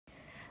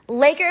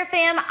Laker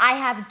fam, I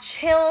have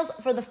chills.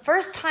 For the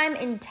first time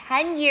in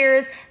 10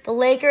 years, the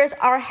Lakers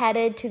are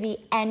headed to the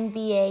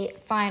NBA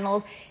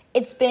Finals.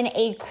 It's been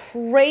a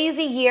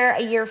crazy year,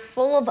 a year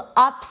full of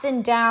ups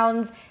and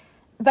downs.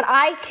 But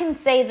I can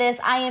say this,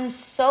 I am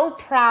so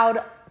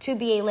proud to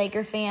be a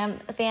Laker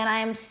fan. I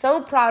am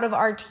so proud of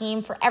our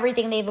team for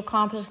everything they've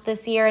accomplished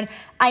this year, and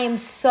I am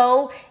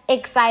so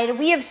excited.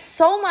 We have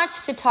so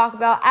much to talk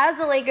about as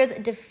the Lakers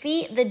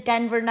defeat the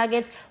Denver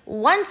Nuggets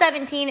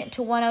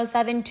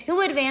 117-107 to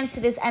advance to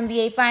this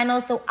NBA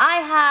Finals. So I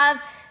have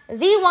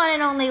the one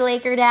and only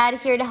Laker Dad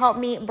here to help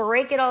me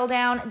break it all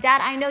down.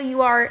 Dad, I know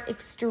you are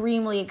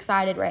extremely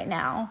excited right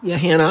now. Yeah,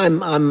 Hannah,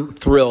 I'm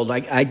thrilled.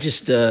 I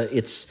just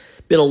it's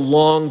been a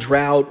long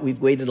drought. We've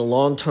waited a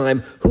long time.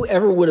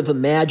 Whoever would have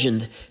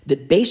imagined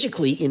that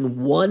basically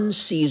in one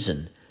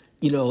season,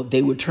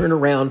 they would turn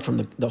around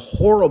from the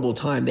horrible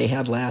time they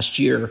had last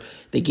year.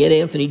 They get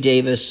Anthony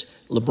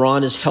Davis.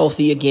 LeBron is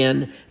healthy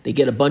again. They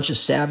get a bunch of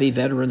savvy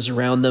veterans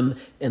around them.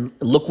 And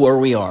look where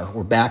we are.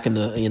 We're back in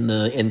the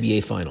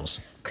NBA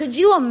Finals. Could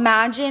you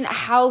imagine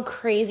how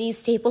crazy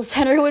Staples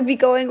Center would be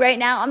going right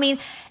now? I mean,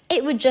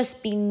 it would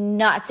just be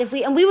nuts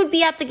and we would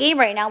be at the game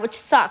right now, which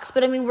sucks.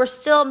 But I mean,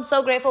 I'm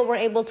so grateful we're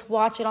able to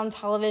watch it on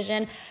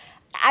television.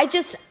 I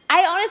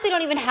honestly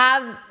don't even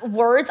have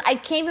words. I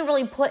can't even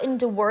really put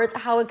into words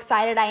how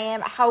excited I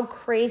am, how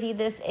crazy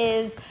this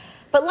is.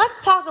 But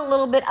let's talk a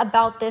little bit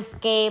about this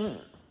game.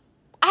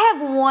 I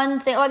have one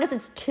thing. Well, I guess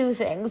it's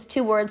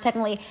two words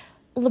technically.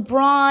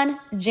 LeBron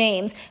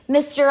James.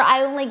 Mr.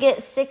 I only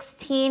get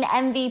 16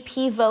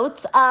 MVP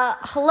votes.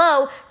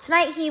 Hello.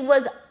 Tonight he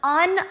was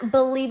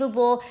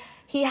unbelievable.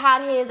 He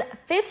had his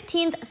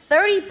 15th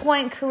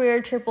 30-point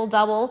career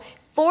triple-double,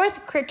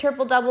 fourth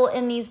triple-double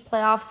in these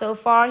playoffs so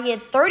far. He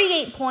had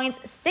 38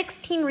 points,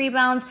 16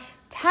 rebounds,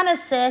 10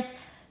 assists.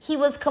 He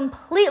was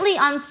completely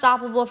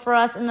unstoppable for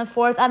us in the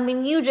fourth. I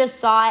mean, you just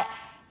saw it.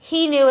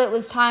 He knew it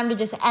was time to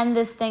just end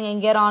this thing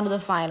and get on to the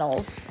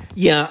finals.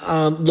 Yeah,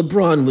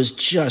 LeBron was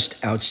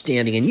just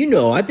outstanding. And,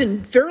 I've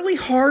been fairly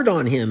hard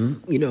on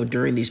him,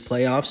 during these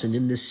playoffs and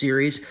in this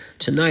series.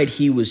 Tonight,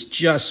 he was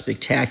just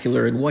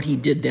spectacular. And what he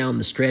did down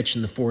the stretch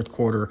in the fourth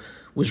quarter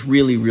was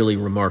really, really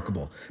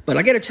remarkable. But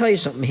I got to tell you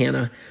something,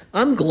 Hannah.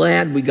 I'm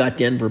glad we got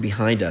Denver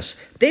behind us.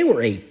 They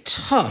were a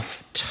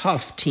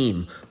tough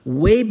team.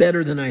 Way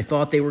better than I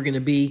thought they were going to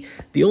be.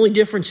 The only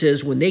difference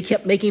is when they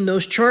kept making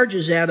those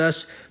charges at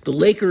us, the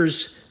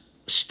Lakers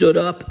stood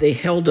up, they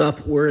held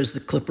up, whereas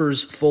the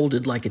Clippers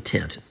folded like a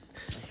tent.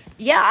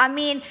 Yeah, I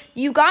mean,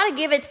 you got to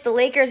give it to the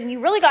Lakers, and you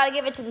really got to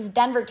give it to this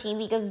Denver team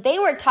because they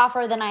were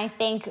tougher than I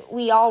think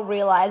we all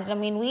realized. I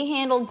mean, we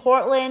handled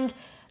Portland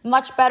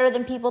much better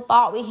than people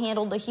thought. We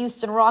handled the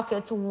Houston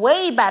Rockets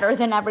way better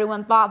than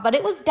everyone thought. But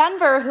it was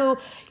Denver who,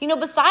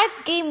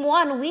 besides game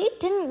one, we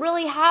didn't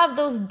really have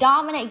those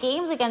dominant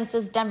games against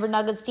this Denver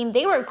Nuggets team.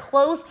 They were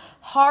close,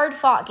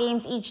 hard-fought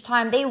games each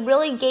time. They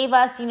really gave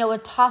us, a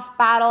tough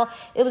battle.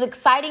 It was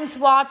exciting to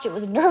watch. It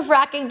was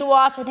nerve-wracking to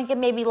watch. I think it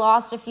maybe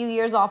lost a few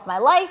years off my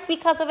life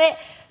because of it.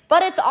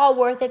 But it's all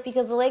worth it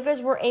because the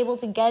Lakers were able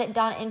to get it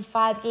done in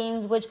 5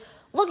 games, which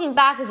looking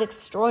back is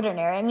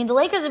extraordinary. I mean, the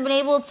Lakers have been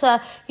able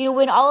to,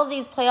 win all of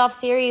these playoff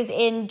series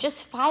in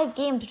just 5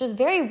 games, which is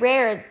very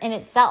rare in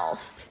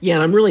itself. Yeah,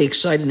 and I'm really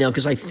excited now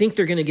because I think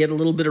they're going to get a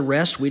little bit of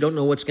rest. We don't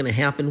know what's going to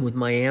happen with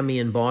Miami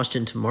and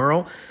Boston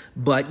tomorrow.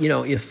 But,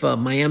 if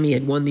Miami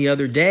had won the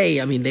other day,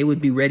 I mean, they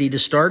would be ready to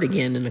start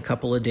again in a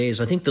couple of days.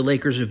 I think the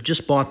Lakers have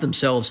just bought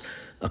themselves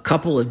a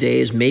couple of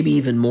days, maybe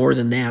even more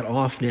than that,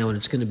 off now, and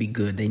it's going to be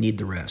good. They need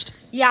the rest.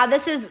 Yeah,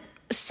 this is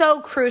so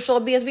crucial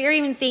because we are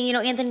even seeing,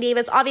 Anthony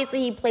Davis, obviously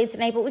he played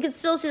tonight, but we could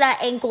still see that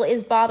ankle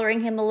is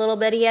bothering him a little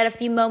bit. He had a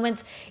few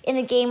moments in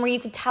the game where you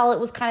could tell it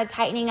was kind of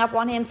tightening up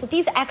on him. So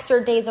these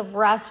extra days of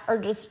rest are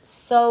just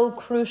so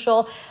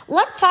crucial.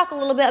 Let's talk a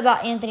little bit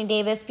about Anthony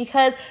Davis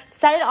because I've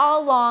said it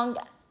all along.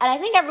 And I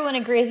think everyone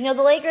agrees, the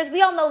Lakers,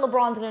 we all know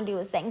LeBron's going to do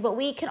his thing, but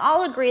we can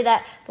all agree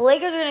that the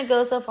Lakers are going to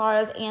go so far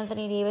as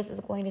Anthony Davis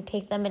is going to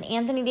take them. And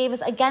Anthony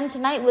Davis, again,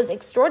 tonight was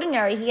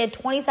extraordinary. He had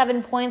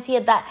 27 points. He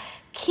had that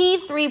key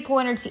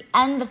 3-pointer to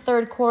end the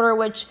third quarter,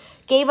 which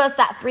gave us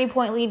that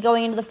 3-point lead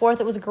going into the fourth.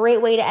 It was a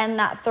great way to end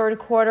that third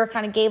quarter,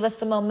 kind of gave us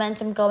some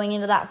momentum going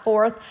into that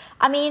fourth.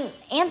 I mean,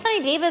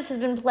 Anthony Davis has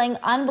been playing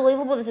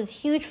unbelievable. This is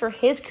huge for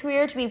his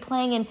career to be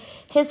playing in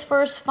his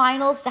first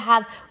finals, to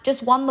have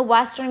just won the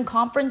Western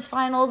Conference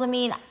Finals. I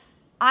mean,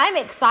 I'm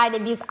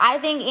excited because I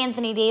think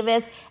Anthony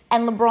Davis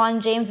and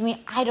LeBron James,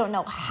 I don't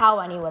know how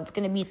anyone's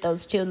going to beat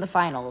those two in the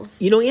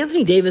finals.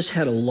 Anthony Davis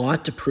had a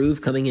lot to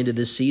prove coming into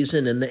this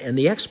season, and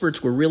the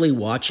experts were really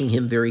watching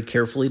him very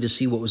carefully to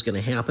see what was going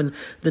to happen.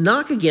 The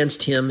knock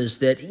against him is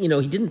that, he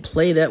didn't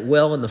play that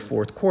well in the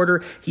fourth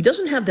quarter. He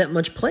doesn't have that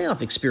much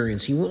playoff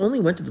experience. He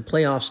only went to the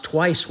playoffs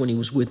twice when he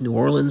was with New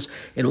Orleans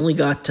and only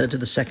got to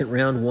the second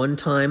round one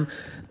time.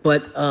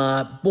 But,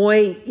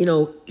 boy,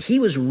 he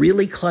was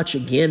really clutch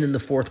again in the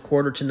fourth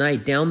quarter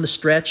tonight. Down the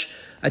stretch,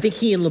 I think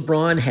he and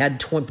LeBron had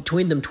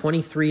between them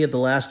 23 of the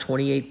last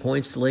 28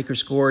 points the Lakers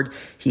scored.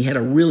 He had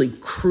a really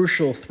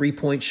crucial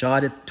three-point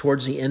shot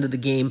towards the end of the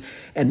game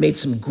and made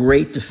some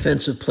great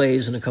defensive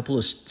plays and a couple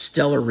of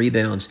stellar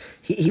rebounds.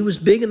 He was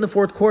big in the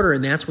fourth quarter,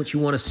 and that's what you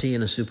want to see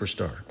in a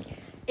superstar.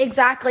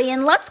 Exactly.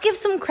 And let's give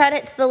some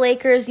credit to the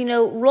Lakers,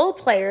 role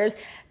players,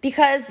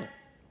 because,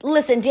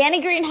 listen,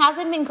 Danny Green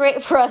hasn't been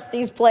great for us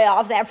these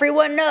playoffs.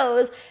 Everyone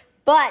knows.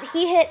 But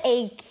he hit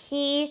a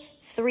key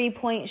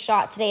three-point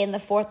shot today in the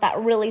fourth that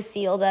really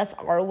sealed us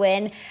our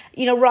win.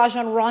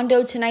 Rajon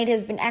Rondo tonight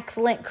has been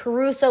excellent.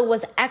 Caruso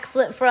was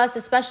excellent for us,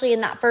 especially in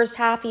that first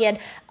half. He had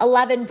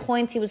 11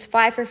 points. He was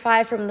 5 for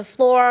 5 from the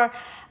floor.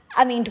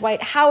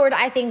 Dwight Howard,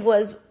 I think,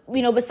 was,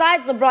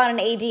 besides LeBron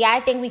and AD, I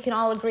think we can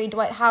all agree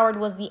Dwight Howard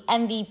was the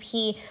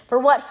MVP for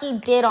what he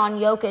did on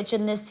Jokic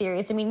in this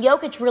series.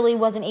 Jokic really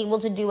wasn't able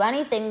to do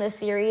anything this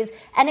series,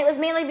 and it was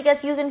mainly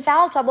because he was in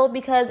foul trouble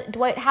because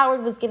Dwight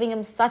Howard was giving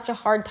him such a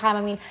hard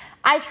time.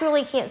 I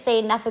truly can't say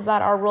enough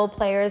about our role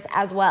players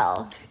as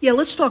well. Yeah,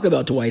 let's talk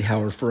about Dwight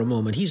Howard for a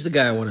moment. He's the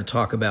guy I want to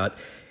talk about.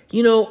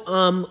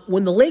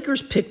 When the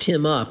Lakers picked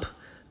him up,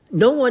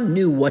 no one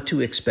knew what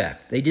to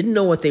expect. They didn't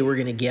know what they were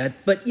going to get.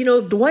 But,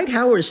 Dwight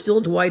Howard is still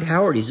Dwight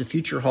Howard. He's a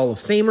future Hall of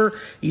Famer.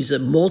 He's a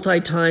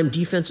multi-time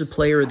defensive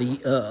player of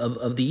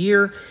the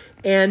year.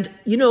 And,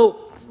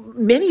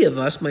 many of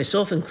us,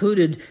 myself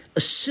included,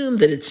 assumed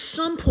that at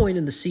some point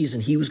in the season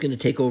he was going to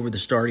take over the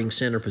starting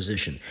center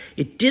position.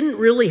 It didn't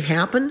really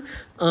happen,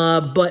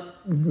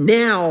 but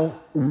now,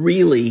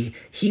 really,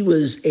 he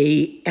was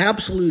a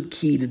absolute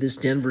key to this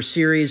Denver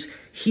series.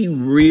 He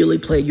really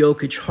played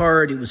Jokic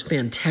hard. It was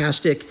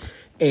fantastic,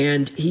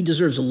 and he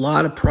deserves a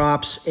lot of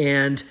props,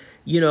 and,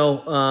 he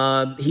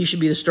should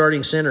be the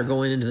starting center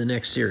going into the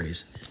next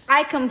series.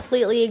 I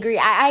completely agree.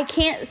 I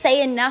can't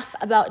say enough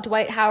about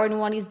Dwight Howard and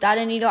what he's done.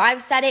 And,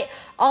 I've said it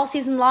all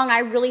season long. I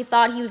really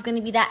thought he was going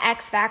to be that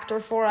X factor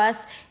for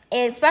us,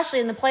 especially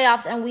in the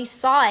playoffs. And we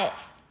saw it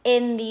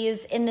in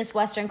this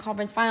Western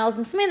Conference Finals.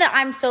 And something that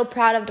I'm so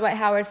proud of Dwight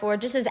Howard for,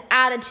 just his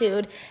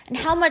attitude and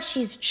how much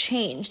he's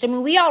changed.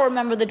 We all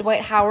remember the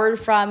Dwight Howard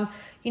from,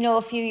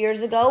 a few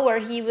years ago where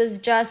he was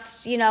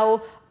just,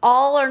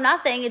 all or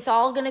nothing. It's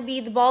all going to be,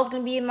 the ball's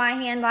going to be in my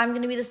hand. I'm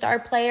going to be the star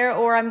player,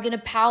 or I'm going to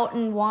pout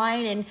and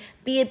whine and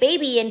be a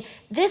baby. And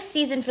this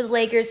season for the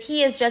Lakers,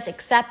 he has just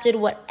accepted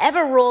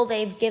whatever role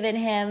they've given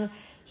him.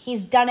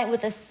 He's done it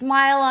with a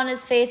smile on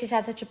his face. He's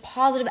had such a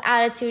positive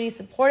attitude. He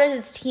supported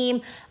his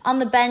team on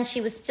the bench. He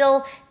was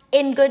still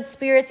in good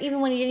spirits, even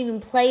when he didn't even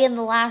play in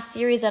the last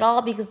series at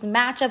all because the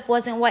matchup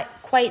wasn't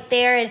quite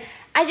there. And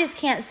I just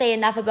can't say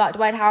enough about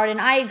Dwight Howard,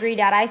 and I agree,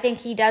 Dad. I think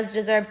he does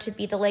deserve to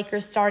be the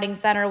Lakers' starting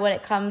center when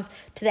it comes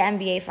to the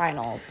NBA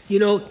Finals.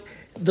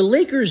 The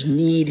Lakers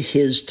need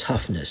his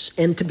toughness,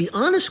 and to be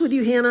honest with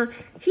you, Hannah,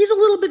 he's a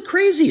little bit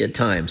crazy at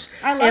times.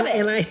 I love it.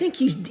 And I think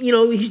he's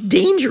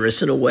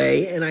dangerous in a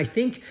way, and I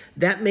think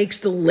that makes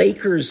the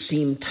Lakers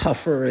seem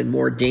tougher and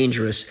more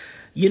dangerous.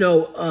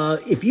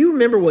 If you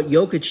remember what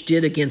Jokic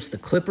did against the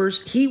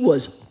Clippers, he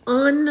was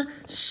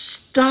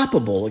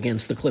unstoppable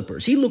against the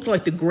Clippers. He looked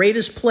like the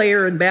greatest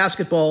player in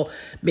basketball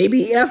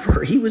maybe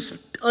ever. He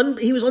was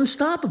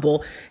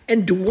unstoppable,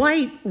 and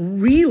Dwight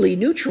really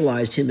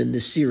neutralized him in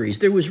this series.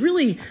 There was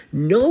really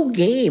no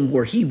game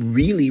where he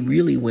really,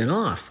 really went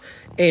off.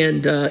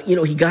 And,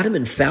 he got him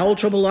in foul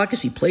trouble a lot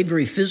because he played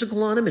very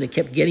physical on him, and it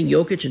kept getting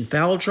Jokic in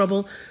foul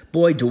trouble.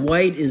 Boy,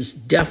 Dwight is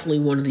definitely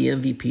one of the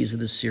MVPs of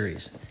this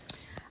series.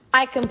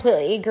 I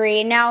completely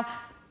agree. Now,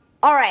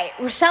 all right,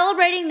 we're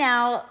celebrating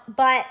now,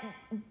 but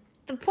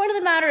the point of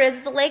the matter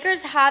is the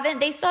Lakers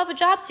they still have a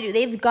job to do.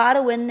 They've got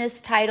to win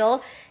this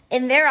title.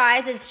 In their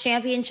eyes, it's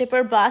championship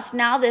or bust.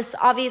 Now, this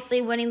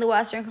obviously winning the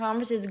Western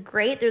Conference is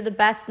great. They're the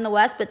best in the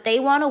West, but they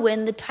want to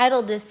win the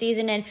title this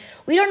season, and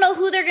we don't know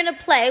who they're going to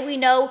play. We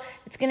know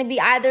it's going to be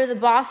either the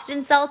Boston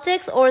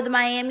Celtics or the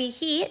Miami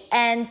Heat,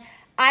 and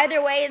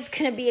either way, it's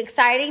going to be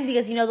exciting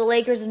because, the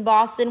Lakers and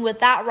Boston with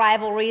that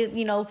rivalry,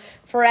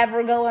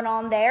 forever going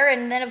on there.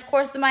 And then, of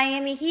course, the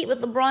Miami Heat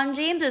with LeBron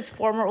James's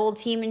former old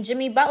team and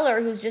Jimmy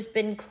Butler, who's just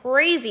been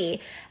crazy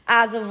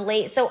as of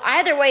late. So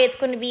either way, it's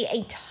going to be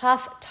a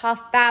tough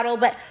battle.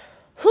 But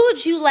who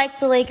would you like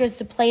the Lakers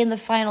to play in the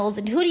finals?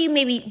 And who do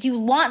you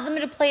want them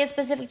to play a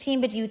specific team,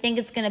 but do you think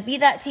it's going to be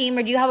that team?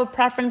 Or do you have a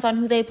preference on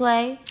who they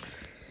play?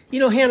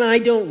 Hannah, I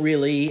don't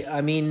really.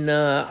 I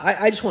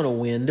just want to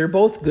win. They're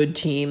both good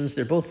teams.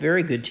 They're both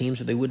very good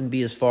teams, or they wouldn't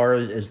be as far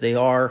as they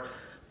are.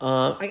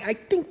 I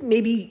think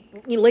maybe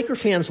Laker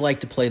fans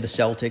like to play the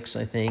Celtics,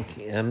 I think.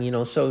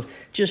 So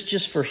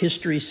just for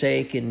history's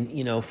sake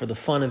and, for the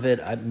fun of it,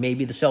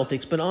 maybe the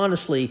Celtics. But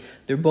honestly,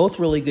 they're both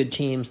really good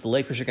teams. The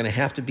Lakers are going to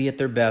have to be at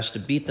their best to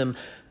beat them.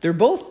 They're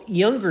both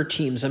younger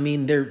teams.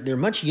 They're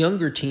much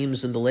younger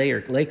teams than the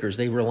Lakers.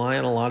 They rely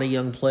on a lot of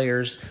young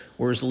players,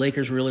 whereas the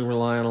Lakers really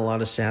rely on a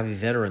lot of savvy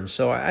veterans.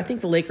 So I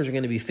think the Lakers are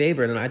going to be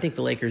favored, and I think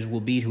the Lakers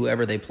will beat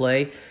whoever they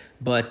play.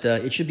 But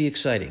it should be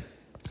exciting.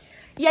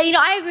 Yeah,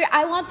 I agree.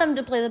 I want them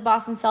to play the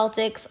Boston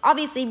Celtics,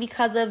 obviously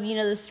because of,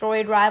 the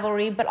storied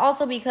rivalry, but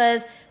also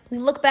because we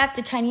look back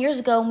to 10 years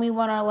ago when we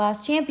won our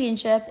last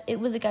championship, it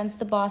was against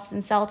the Boston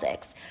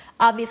Celtics.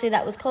 Obviously,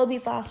 that was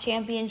Kobe's last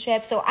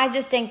championship, so I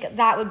just think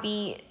that would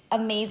be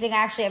amazing. I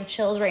actually have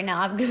chills right now.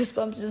 I have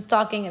goosebumps just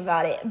talking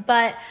about it.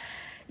 But,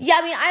 yeah,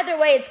 I mean, either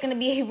way, it's going to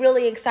be a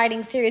really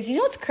exciting series. You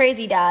know what's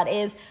crazy, Dad,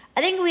 is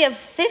I think we have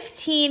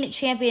 15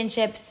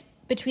 championships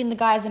between the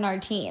guys in our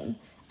team.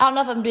 I don't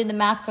know if I'm doing the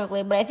math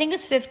correctly, but I think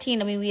it's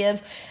 15. I mean, we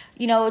have,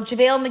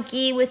 JaVale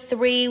McGee with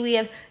 3. We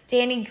have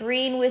Danny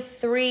Green with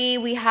 3.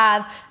 We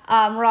have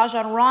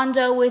Rajon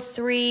Rondo with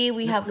 3.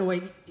 We have... No,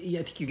 wait. Yeah,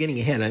 I think you're getting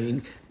ahead. I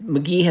mean,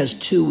 McGee has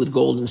 2 with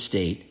Golden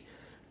State,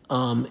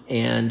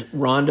 and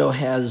Rondo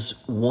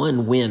has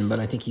 1 win, but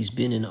I think he's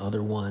been in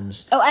other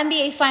ones. Oh,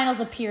 NBA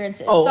Finals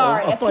appearances.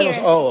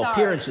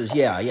 Appearances.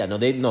 Yeah.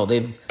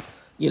 They've...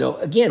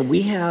 again,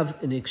 we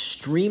have an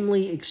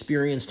extremely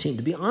experienced team.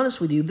 To be honest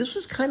with you, this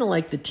was kind of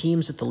like the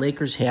teams that the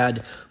Lakers had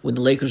when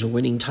the Lakers were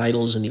winning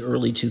titles in the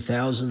early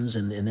 2000s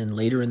and then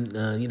later in,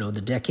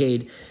 the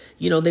decade.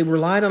 They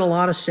relied on a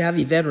lot of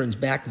savvy veterans.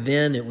 Back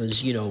then, it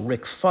was,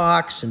 Rick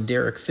Fox and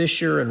Derek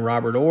Fisher and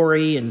Robert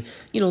Horry. And,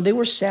 they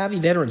were savvy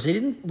veterans. They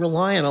didn't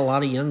rely on a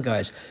lot of young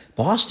guys.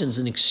 Boston's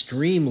an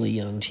extremely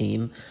young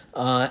team.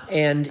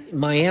 And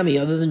Miami,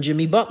 other than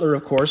Jimmy Butler,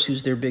 of course,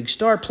 who's their big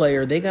star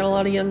player, they got a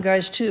lot of young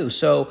guys too.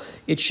 So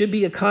it should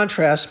be a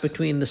contrast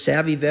between the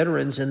savvy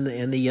veterans and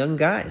the young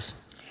guys.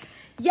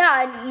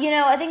 Yeah,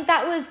 I think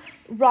that was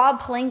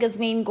Rob Pelinka's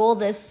main goal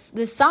this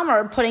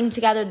summer, putting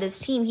together this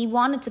team. He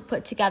wanted to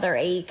put together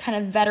a kind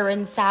of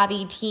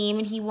veteran-savvy team,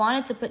 and he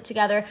wanted to put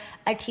together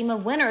a team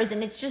of winners.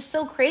 And it's just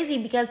so crazy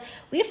because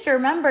we have to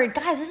remember,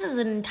 guys, this is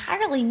an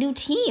entirely new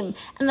team.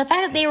 And the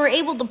fact that they were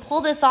able to pull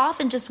this off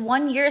in just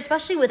 1 year,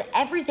 especially with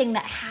everything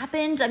that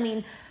happened, I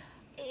mean,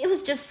 it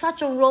was just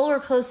such a roller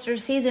coaster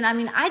season. I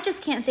mean, I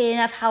just can't say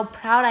enough how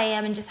proud I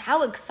am and just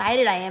how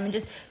excited I am and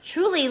just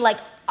truly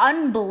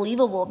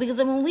unbelievable.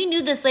 Because we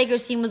knew this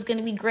Lakers team was going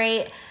to be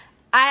great.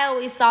 I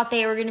always thought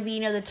they were going to be,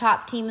 the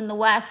top team in the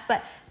West,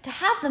 but to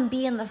have them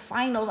be in the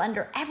finals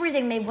under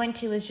everything they went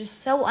to is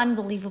just so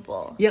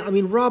unbelievable. Yeah, I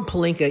mean, Rob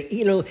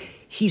Pelinka,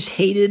 he's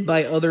hated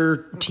by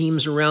other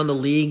teams around the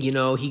league.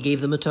 He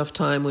gave them a tough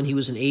time when he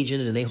was an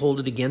agent, and they hold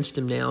it against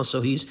him now.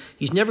 So he's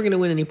never going to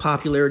win any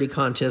popularity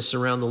contests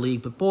around the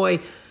league. But boy,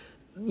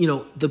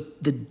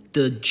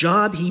 the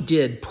job he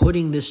did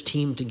putting this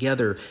team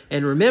together.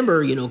 And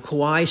remember,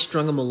 Kawhi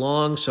strung him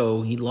along, so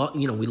we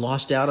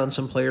lost out on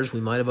some players we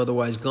might have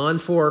otherwise gone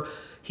for.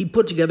 He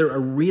put together a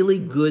really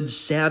good,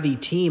 savvy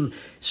team.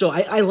 So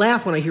I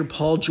laugh when I hear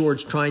Paul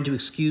George trying to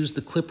excuse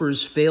the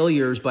Clippers'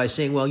 failures by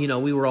saying, well,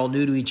 we were all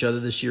new to each other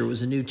this year. It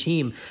was a new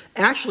team.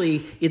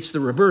 Actually, it's the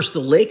reverse. The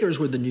Lakers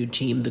were the new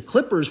team. The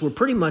Clippers were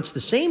pretty much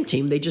the same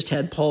team. They just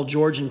had Paul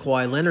George and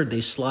Kawhi Leonard.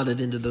 They slotted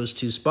into those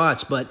 2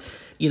 spots. But,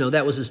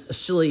 that was a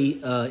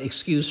silly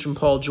excuse from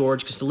Paul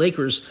George because the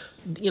Lakers,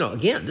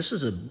 again, this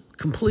is a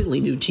completely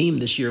new team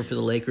this year for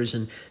the Lakers.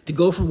 And to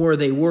go from where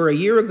they were a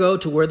year ago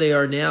to where they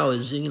are now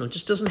is,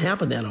 just doesn't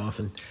happen that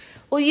often.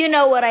 Well, you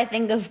know what I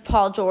think of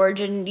Paul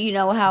George, and you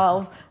know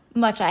how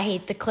much I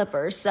hate the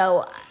Clippers.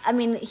 So, I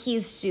mean,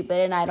 he's stupid,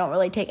 and I don't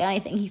really take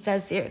anything he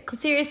says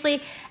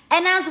seriously.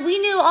 And as we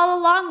knew all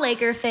along,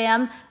 Laker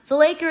fam, the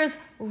Lakers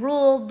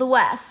rule the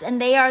West,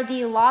 and they are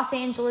the Los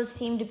Angeles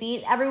team to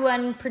beat.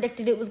 Everyone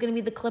predicted it was going to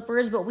be the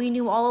Clippers, but we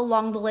knew all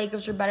along the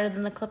Lakers were better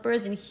than the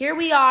Clippers, and here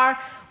we are.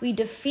 We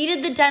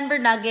defeated the Denver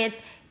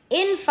Nuggets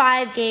in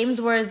 5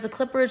 games, whereas the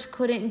Clippers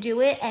couldn't do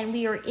it, and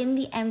we are in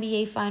the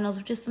NBA Finals,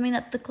 which is something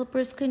that the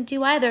Clippers couldn't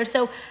do either.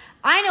 So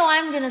I know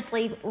I'm going to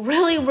sleep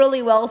really,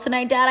 really well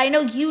tonight, Dad. I know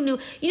you knew.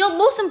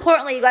 Most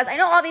importantly, you guys, I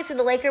know obviously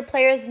the Laker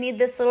players need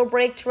this little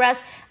break to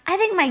rest. I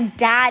think my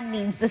dad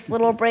needs this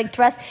little break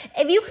to rest.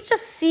 If you could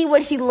just see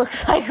what he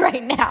looks like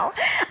right now.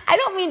 I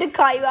don't mean to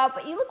call you out,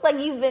 but you look like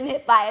you've been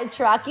hit by a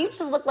truck. You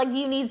just look like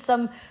you need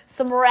some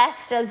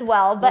rest as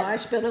well. But I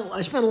spent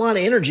a lot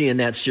of energy in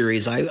that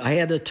series. I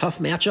had a tough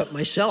matchup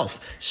myself,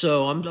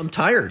 so I'm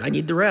tired. I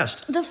need the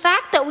rest. The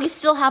fact that we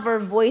still have our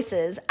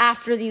voices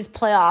after these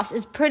playoffs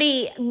is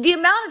pretty. The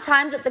amount of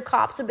times that the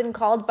cops have been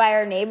called by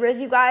our neighbors,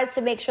 you guys,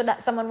 to make sure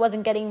that someone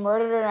wasn't getting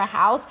murdered in our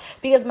house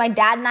because my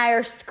dad and I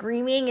are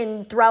screaming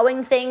and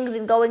throwing things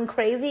and going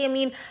crazy. I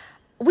mean,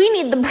 we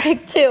need the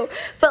break too.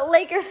 But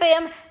Laker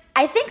fam,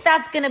 I think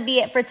that's going to be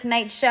it for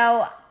tonight's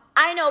show.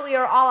 I know we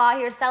are all out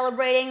here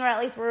celebrating, or at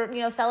least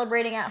we're,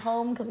 celebrating at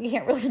home because we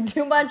can't really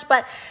do much.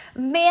 But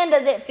man,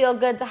 does it feel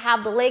good to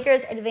have the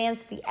Lakers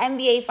advance to the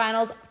NBA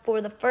Finals for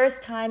the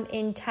first time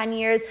in 10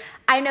 years.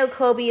 I know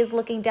Kobe is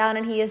looking down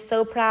and he is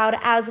so proud,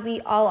 as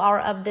we all are,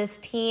 of this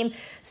team.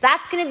 So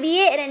that's going to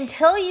be it. And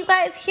until you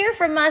guys hear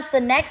from us, the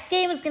next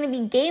game is going to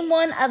be game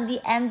 1 of the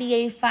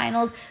NBA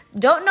Finals.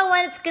 Don't know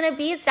when it's going to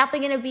be. It's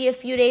definitely going to be a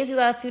few days. We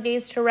got a few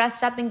days to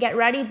rest up and get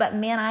ready. But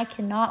man, I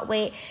cannot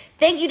wait.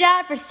 Thank you,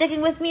 Dad, for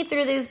sticking with me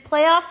through these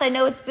playoffs. I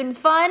know it's been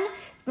fun.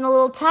 It's been a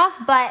little tough.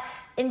 But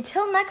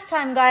until next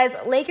time, guys,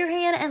 Laker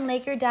Han and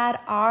Laker Dad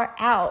are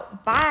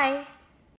out. Bye.